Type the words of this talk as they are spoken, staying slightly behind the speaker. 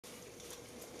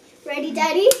Ready,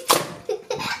 Daddy?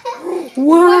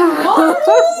 Wow!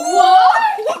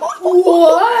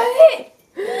 What?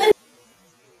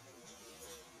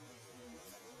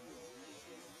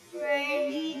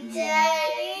 Ready,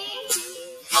 Daddy?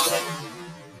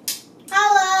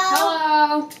 Hello.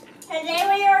 Hello. Today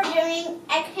we are doing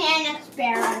a can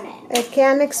experiment. A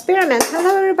can experiment.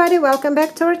 Hello everybody, welcome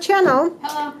back to our channel.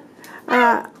 Hello.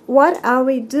 What are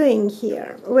we doing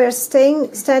here? We're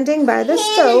standing by the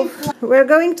stove. We're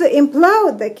going to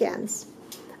implode the cans.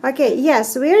 Okay,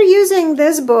 yes, we're using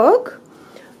this book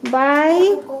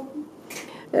by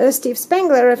Steve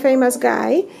Spangler, a famous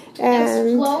guy.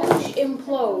 And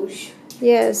Implode.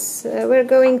 yes, we're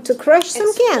going to crush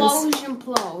some cans.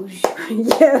 Implode.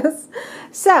 Yes.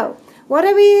 So, what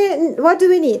do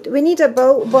we need? We need a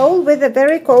bowl with a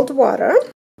very cold water.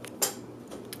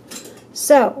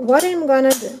 So, what I'm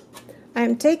gonna do,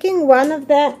 I'm taking one of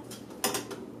the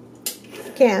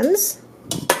cans,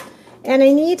 and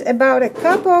I need about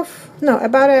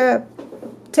about a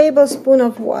tablespoon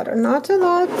of water. Not a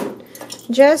lot,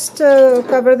 just to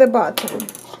cover the bottom.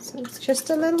 So it's just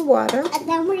a little water. And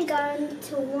then we're going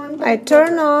to warm the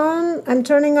I'm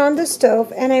turning on the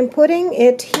stove, and I'm putting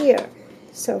it here.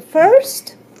 So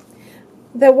first,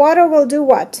 the water will do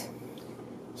what?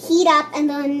 heat up, and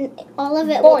then all of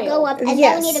it Boil. will go up, and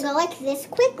Yes. then we need to go like this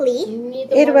quickly.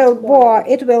 It will boil.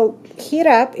 It will heat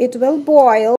up. It will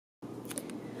boil.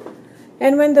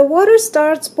 And when the water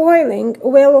starts boiling,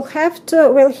 we'll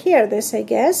hear this, I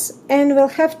guess, and we'll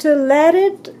have to let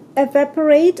it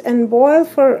evaporate and boil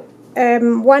for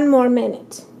 1 more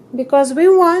minute, because we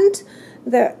want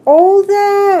all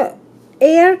the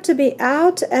air to be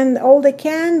out and all the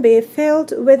can be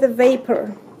filled with the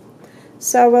vapor.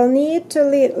 So we'll need to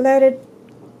let it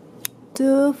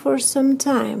do for some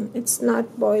time. It's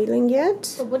not boiling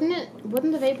yet. But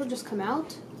wouldn't the vapor just come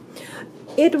out?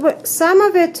 Some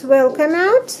of it will come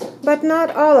out, but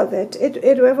not all of it.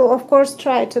 It will, of course,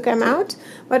 try to come out,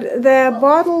 but the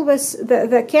bottle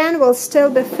the can will still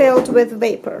be filled with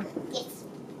vapor. Yes.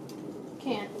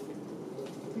 Can't.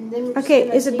 And then Okay,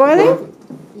 is it boiling?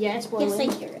 Yeah, it's boiling. Yes,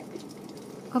 I hear it.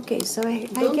 Okay, so I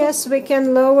guess we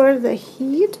can lower the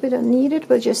heat. We don't need it.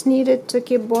 We just need it to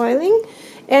keep boiling.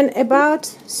 And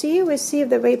we see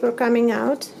the vapor coming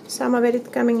out. Some of it is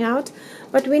coming out.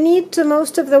 But we need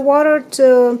most of the water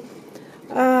to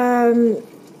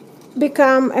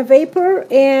become a vapor,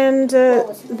 and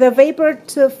the vapor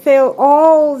to fill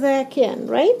all the can,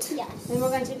 right? Yes. Then we're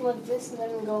going to take like this, and then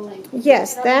we'll go like...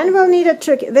 Yes, then we'll need a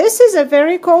trick. This is a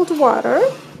very cold water.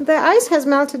 The ice has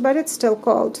melted, but it's still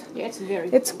cold. Yeah, it's very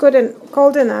It's good and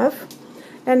cold enough.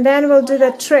 And then we'll do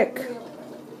the trick.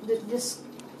 This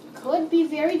could be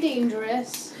very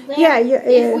dangerous. Yeah,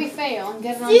 If we fail and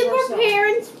get it on Super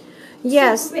parents.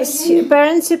 yes,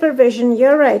 parent supervision.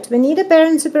 You're right. We need a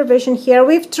parent supervision here.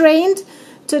 We've trained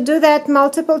to do that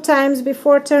multiple times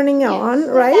before turning on,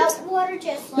 right? Without water,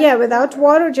 just like Without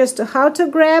water, just how to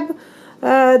grab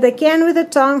the can with the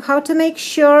tongue, how to make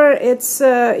sure it's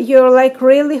you like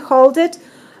really hold it.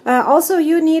 Also,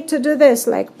 you need to do this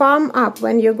like palm up.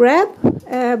 When you grab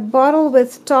a bottle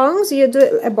with tongs, you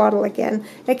do a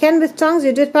can with tongs.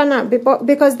 You do it palm up,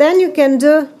 because then you can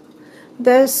do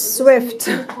the swift.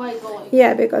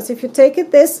 Yeah, because if you take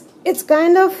it it's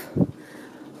kind of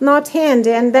not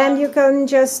handy, and then you can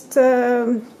just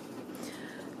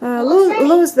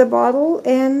lose the bottle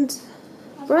and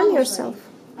burn yourself.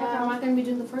 Am I going to be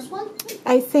doing the first one?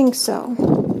 I think so.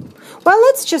 Well,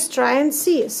 let's just try and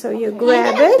see. So you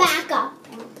grab I'm gonna it. back up.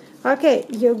 Okay,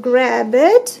 you grab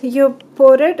it, you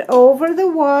put it over the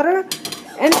water,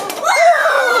 and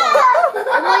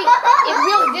It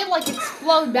really did like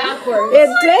explode backwards. it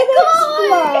did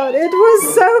explode. It was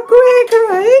so quick,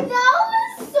 right? That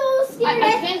was so scary. I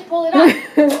can't pull it up.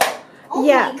 Oh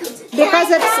Yeah, my goodness. because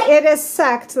it is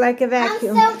sucked like a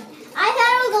vacuum. I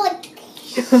thought it would go like...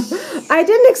 I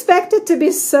didn't expect it to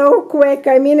be so quick.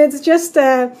 I mean, it's just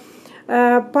a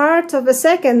part of a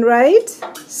second, right?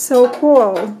 So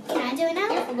cool. Can I do it now?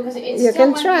 Careful, because it's You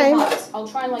still can try. hot. I'll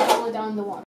try and like pull it down in the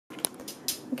water.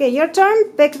 Okay, your turn.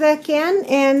 Pick the can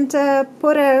and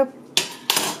put a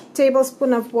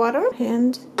tablespoon of water,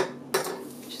 and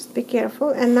just be careful.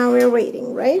 And now we're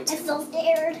waiting, right? I'm so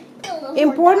scared.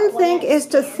 Important thing is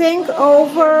to think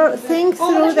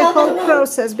through the whole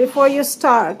process before you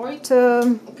start.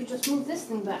 You could just move this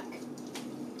thing back.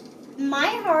 My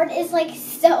heart is like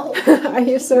so... Are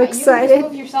you so excited?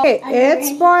 Okay,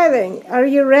 it's boiling. Are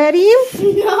you ready?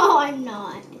 No, I'm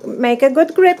not. Make a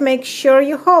good grip. Make sure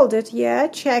you hold it. Yeah,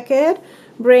 check it.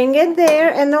 Bring it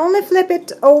there, and only flip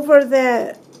it over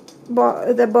the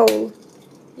bowl.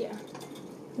 Yeah.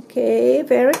 Okay,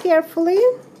 very carefully.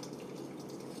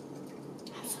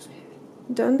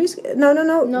 Don't be scared. No, no,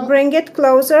 no, no. Bring it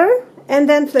closer and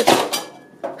then flip it.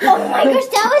 Oh my gosh,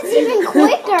 that was even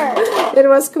quicker. It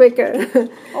was quicker.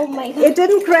 Oh my gosh. It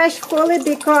didn't crash fully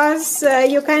because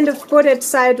you kind of put it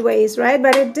sideways, right?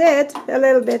 But it did a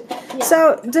little bit. Yeah.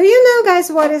 So, do you know,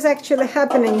 guys, what is actually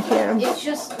happening here? It's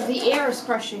just the air is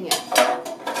crushing it.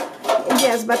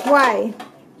 Yes, but why?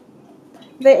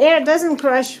 The air doesn't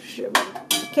crush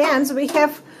cans. We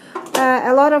have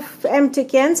a lot of empty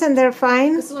cans and they're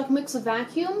fine. This is like mix of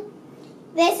vacuum.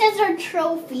 This is our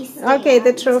trophy stand. Okay,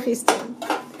 the trophy stand.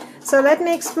 So let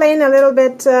me explain a little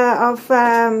bit of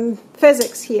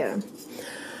physics here.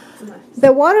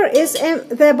 The water is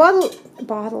the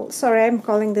bottle. Sorry, I'm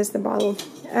calling this the bottle.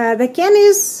 The can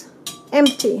is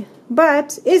empty,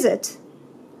 but is it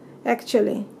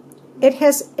actually? It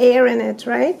has air in it,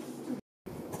 right?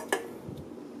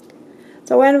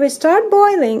 So when we start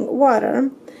boiling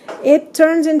water, it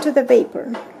turns into the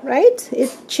vapor, right?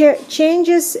 It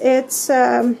changes its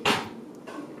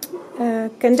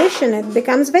condition. It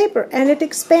becomes vapor and it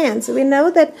expands. We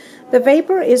know that the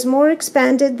vapor is more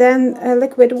expanded than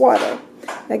liquid water,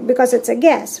 like because it's a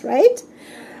gas, right?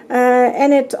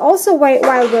 And it also,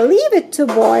 while we leave it to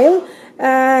boil,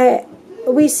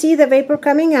 we see the vapor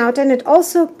coming out, and it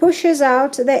also pushes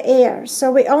out the air.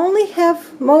 So we only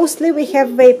have, mostly we have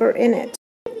vapor in it.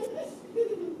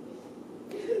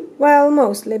 Well,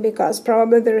 mostly, because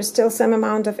probably there is still some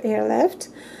amount of air left.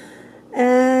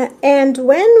 And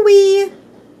when we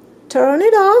turn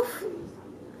it off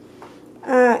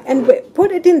and we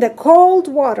put it in the cold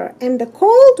water, and the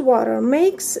cold water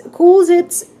cools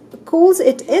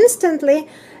it instantly,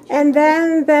 and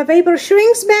then the vapor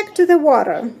shrinks back to the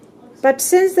water. But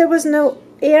since there was no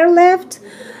air left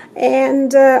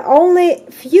and only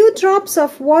few drops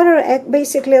of water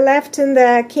basically left in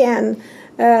the can,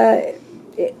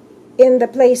 in the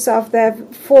place of the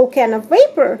full can of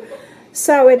vapor,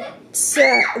 so it's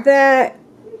the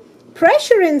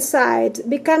pressure inside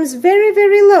becomes very,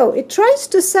 very low. It tries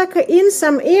to suck in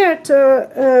some air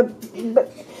to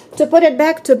put it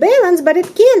back to balance, but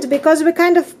it can't because we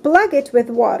kind of plug it with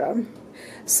water.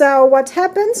 So what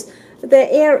happens? The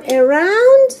air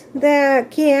around the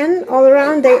can, all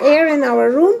around the air in our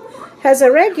room, has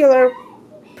a regular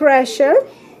pressure,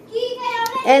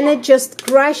 and it just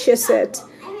crushes it.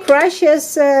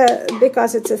 Crushes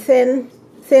because it's a thin.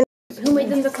 Who made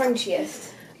them the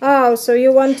crunchiest? Oh, so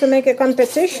you want to make a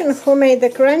competition? Who made the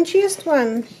crunchiest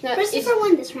one? No, Christopher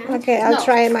won this round. Okay, I'll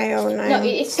try my own. No,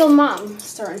 it's still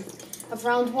Mom's turn of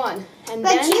round one. And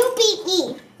but then, you beat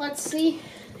me. Let's see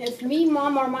if me,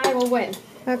 Mom, or Maya will win.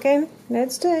 Okay,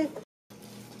 let's do it.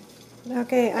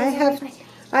 Okay,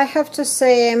 I have to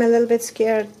say I'm a little bit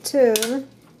scared too.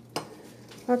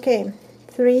 Okay,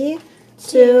 3,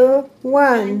 2,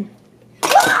 1.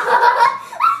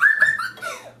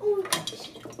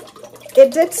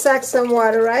 It did suck some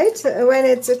water, right? When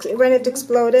it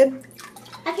exploded.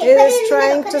 Okay, It is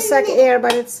trying to suck air,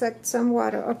 but it sucked some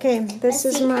water. Okay, this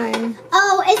is mine.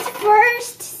 Oh, it's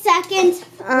first, second,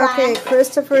 last. Okay,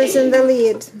 Christopher is in the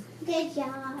lead. Good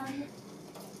job.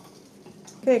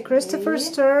 Okay,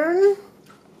 Christopher's turn.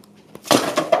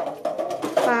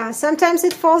 Sometimes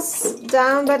it falls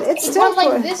down, but it's It still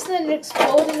went like this, then it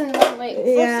exploded, and then like first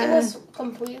it was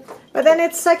complete. But then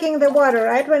it's sucking the water,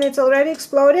 right? When it's already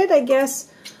exploded, I guess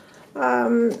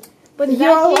But you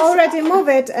already move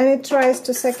it, and it tries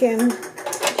to suck in.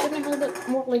 Shouldn't I hold it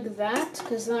more like that?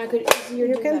 Because then I could easier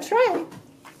do You can that. try.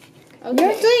 Okay.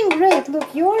 You're doing great.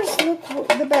 Look, yours look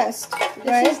the best.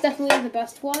 Right? This is definitely the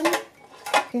best one.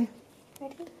 Okay.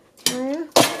 Maya?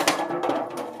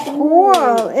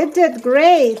 Cool. It did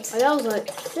great. Oh, that was a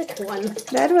thick one.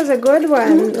 That was a good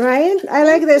one, right? I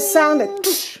like this sound.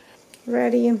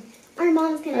 Ready. Our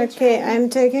mom's gonna Okay, try. I'm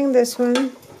taking this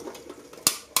one.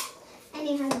 And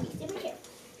you have to be super careful.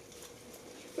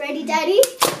 Ready, Daddy?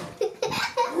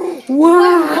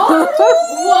 Wow.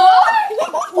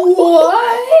 What?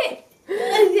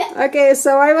 Okay,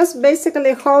 so I was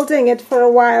basically holding it for a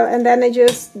while, and then I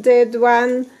just did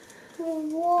one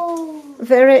Whoa.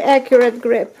 very accurate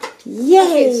grip. Yay!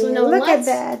 Okay, so now Look at let's-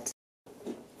 that.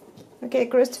 Okay,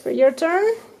 Christopher, your turn.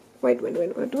 Wait.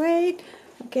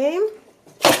 Okay.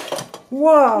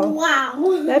 Whoa.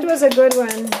 Wow. That was a good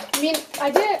one. I mean,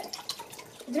 I didn't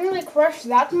really crush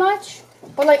that much,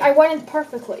 but like I went in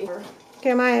perfectly.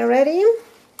 Okay, Maya, ready?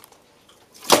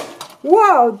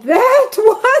 Whoa, that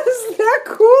was the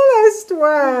coolest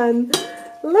one.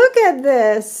 Look at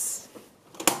this.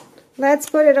 Let's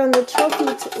put it on the trophy.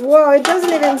 Whoa, it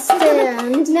doesn't even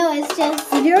stand. No, it's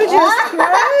just... You just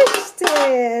crushed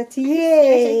it.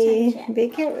 Yay. Be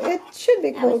careful. It should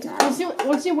be cold.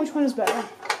 Let's see which one is better.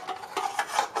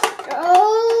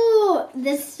 Oh!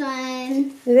 this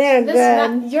one. They're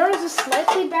good. Yours is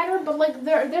slightly better, but like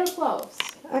they're close.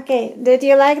 Okay, did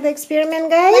you like the experiment,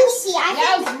 guys? Let me see.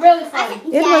 That was really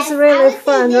fun. It was really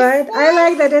fun, right? I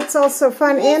like that it's also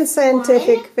fun and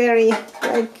scientific, very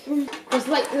like. It's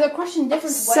like the question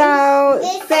different ways. So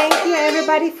thank you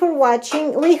everybody for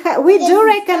watching. We do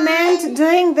recommend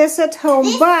doing this at home,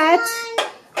 but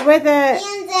with a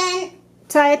And then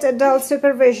tight adult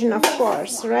supervision, of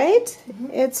course, right?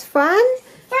 It's fun.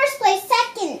 first place,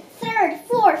 second, third,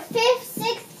 fourth, fifth,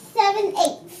 sixth, seventh,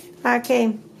 eighth. Okay.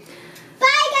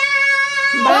 Bye,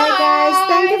 guys. Bye, guys.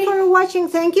 Thank you for watching.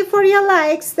 Thank you for your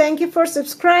likes. Thank you for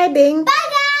subscribing. Bye,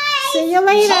 guys. See you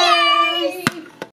later.